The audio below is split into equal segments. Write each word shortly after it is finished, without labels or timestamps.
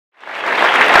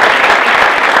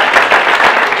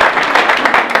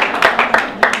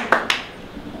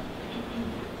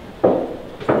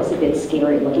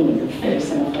scary looking at your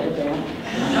face in a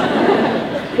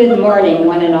photograph. Good morning,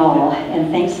 one and all,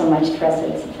 and thanks so much,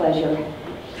 Tressa. It's a pleasure.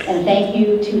 And thank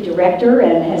you to Director,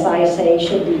 and as I say,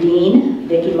 should be Dean,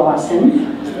 Vicki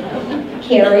Lawson,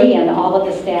 Carrie, and all of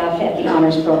the staff at the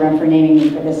Honors Program for naming me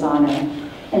for this honor.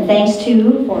 And thanks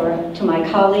to my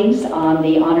colleagues on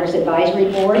the Honors Advisory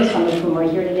Board, some of whom are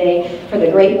here today, for the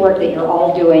great work that you're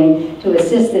all doing to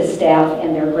assist this staff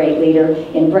and their great leader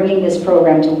in bringing this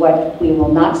program to what we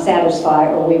will not satisfy,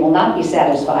 or we will not be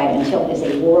satisfied until is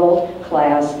a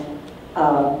world-class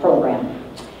program.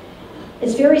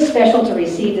 It's very special to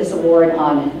receive this award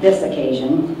on this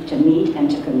occasion, to meet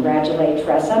and to congratulate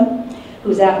Tressa,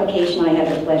 whose application I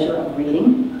had the pleasure of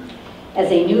reading. As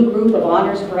a new group of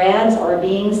honors grads are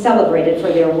being celebrated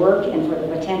for their work and for the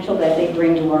potential that they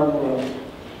bring to our world.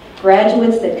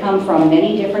 Graduates that come from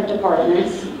many different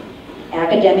departments,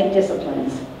 academic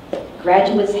disciplines,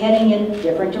 graduates heading in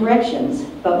different directions,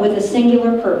 but with a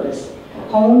singular purpose,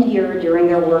 honed here during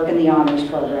their work in the Honors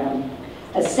Program.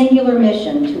 A singular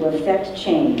mission to effect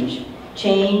change,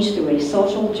 change through a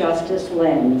social justice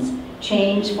lens,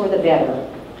 change for the better,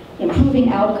 improving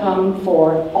outcome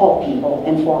for all people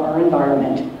and for our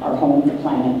environment, our home, the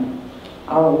planet.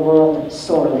 Our world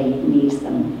sorely needs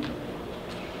them.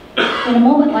 In a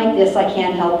moment like this, I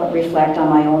can't help but reflect on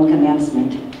my own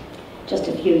commencement, just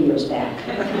a few years back.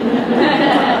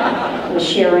 I was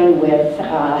sharing with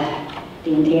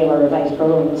Dean Taylor, Vice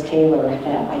Provost Taylor,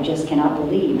 that I just cannot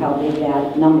believe how big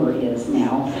that number is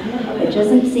now. It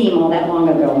doesn't seem all that long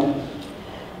ago.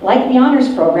 Like the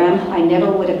Honors Program, I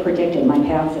never would have predicted my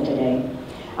path to today.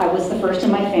 I was the first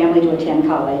in my family to attend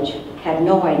college, had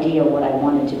no idea what I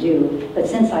wanted to do, but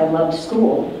since I loved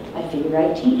school, I figured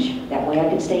I'd teach. That way I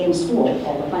could stay in school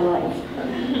all of my life.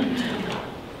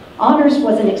 Honors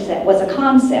was a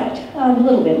concept, a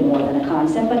little bit more than a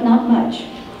concept, but not much.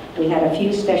 We had a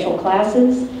few special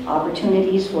classes,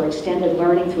 opportunities for extended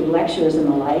learning through lectures and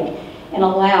the like, and a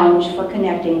lounge for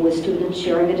connecting with students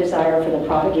sharing a desire for the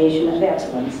propagation of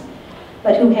excellence,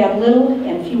 but who had little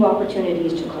and few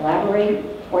opportunities to collaborate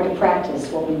or to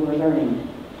practice what we were learning.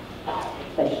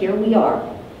 But here we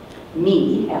are,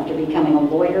 me, after becoming a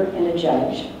lawyer and a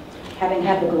judge, having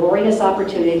had the glorious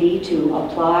opportunity to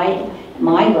apply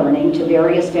my learning to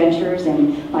various ventures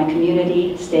in my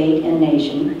community, state, and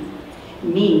nation,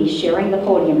 me sharing the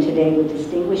podium today with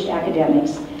distinguished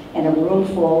academics and a room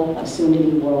full of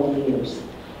soon-to-be world leaders.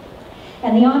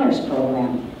 And the Honors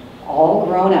Program, all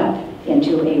grown up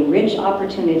into a rich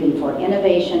opportunity for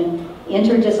innovation,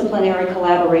 interdisciplinary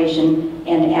collaboration,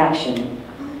 and action.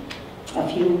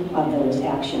 A few of those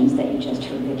actions that you just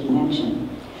heard Vicki mention.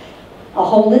 A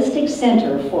holistic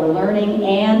center for learning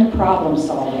and problem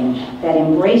solving that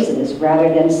embraces, rather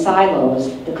than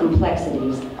silos, the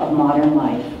complexities of modern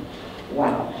life.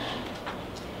 Wow.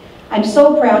 I'm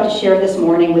so proud to share this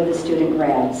morning with the student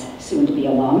grads, soon to be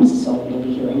alums, so you'll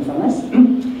be hearing from us.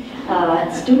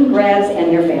 Student grads and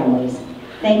their families,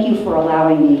 thank you for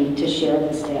allowing me to share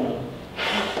this day.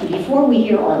 And before we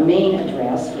hear our main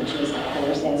address, which is, of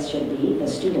course, as should be, the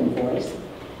student voice,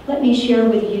 let me share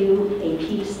with you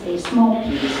a small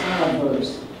piece of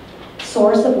verse,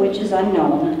 source of which is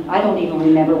unknown. I don't even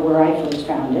remember where I first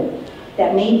found it.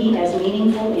 That may be as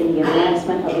meaningful in the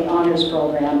advancement of the Honors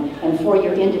Program and for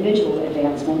your individual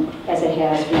advancement as it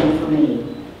has been for me.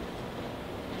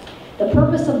 The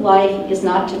purpose of life is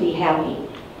not to be happy.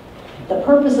 The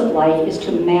purpose of life is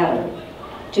to matter,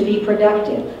 to be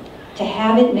productive, to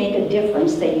have it make a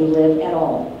difference that you live at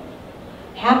all.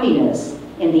 Happiness,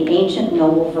 in the ancient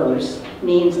noble verse,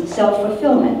 means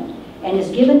self-fulfillment and is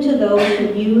given to those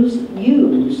who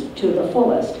use to the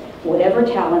fullest whatever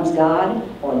talents God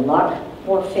or luck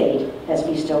or fate has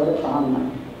bestowed upon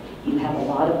them. You have a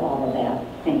lot of all of that.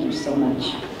 Thank you so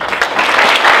much.